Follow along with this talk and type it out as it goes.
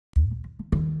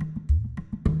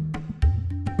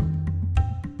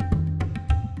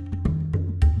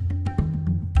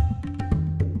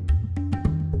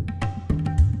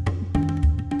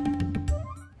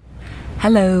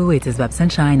Hello, it is Baps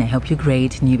Sunshine. I hope you're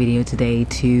great. New video today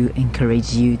to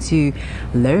encourage you to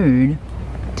learn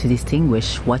to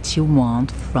distinguish what you want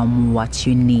from what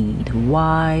you need.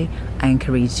 Why I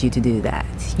encourage you to do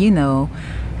that? You know,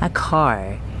 a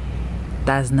car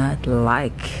does not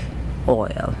like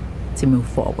oil to move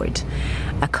forward.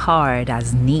 A car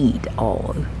does need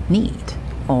oils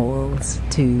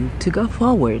to go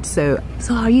forward. So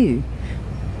are you.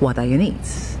 What are your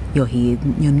needs? Your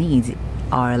needs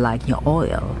are like your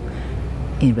oil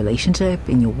in relationship,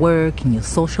 in your work, in your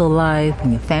social life,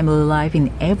 in your family life,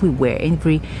 in everywhere,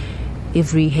 every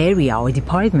area or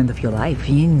department of your life.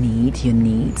 You need your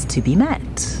needs to be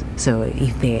met. So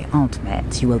if they aren't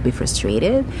met, you will be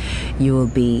frustrated, you will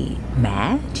be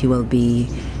mad, you will be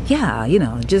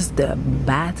just the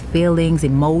bad feelings,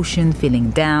 emotion, feeling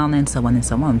down, and so on and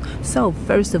so on. So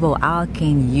first of all, how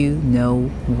can you know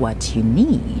what you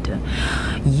need?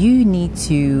 You need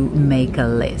to make a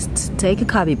list. Take a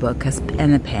copybook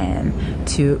and a pen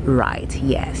to write.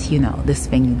 Yes, this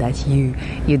thing that you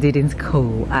did in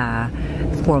school,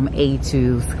 from A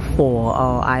to 4,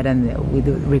 or I don't know,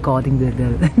 regarding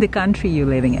the country you're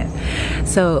living in.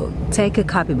 So take a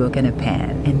copybook and a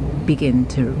pen and begin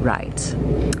to write.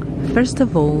 First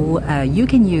of all, you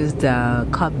can use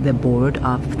the board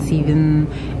of Stephen.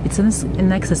 It's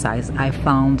an exercise I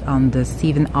found on the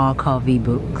Stephen R. Covey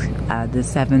book, The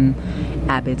 7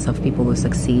 Habits of People Who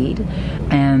Succeed,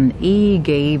 and he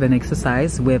gave an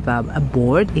exercise with a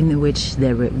board in which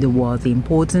there was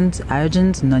important,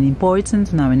 urgent,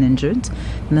 non-important, non-urgent,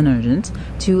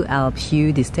 to help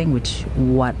you distinguish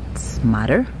what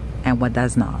matter and what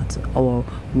does not, or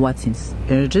what is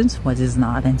urgent, what is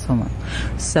not, and so on.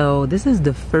 So this is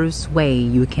the first way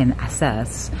you can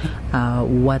assess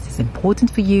what is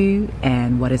important for you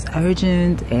and what is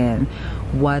urgent, and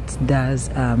what does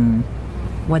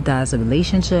a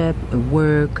relationship, a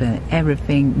work,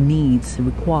 everything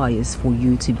requires for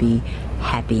you to be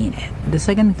happy in it. The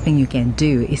second thing you can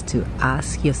do is to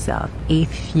ask yourself,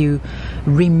 if you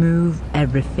remove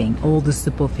everything, all the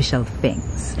superficial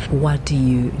things, what do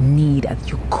you need at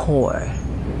your core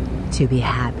to be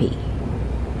happy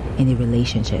in a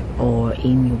relationship, or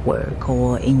in your work,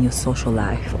 or in your social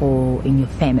life, or in your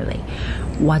family?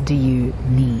 What do you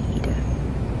need?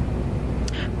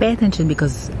 Pay attention,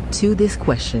 because to this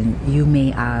question you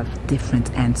may have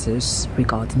different answers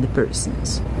regarding the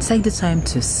persons. Take the time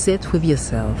to sit with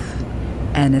yourself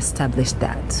and establish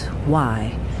that.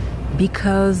 Why?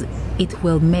 Because it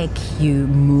will make you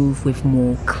move with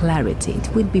more clarity. It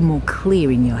will be more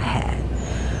clear in your head.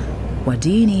 What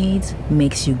do you need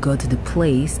makes you go to the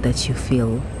place that you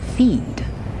feel feed.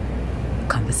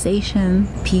 Conversation,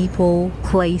 people,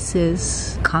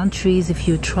 places, countries if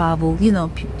you travel,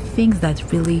 things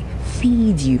that really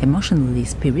feed you emotionally,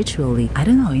 spiritually, I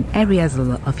don't know, in areas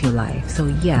of your life. So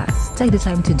yes, take the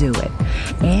time to do it.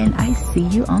 And I see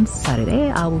you on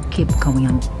Saturday. I will keep going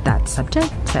on that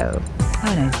subject. So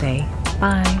have a nice day.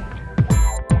 Bye.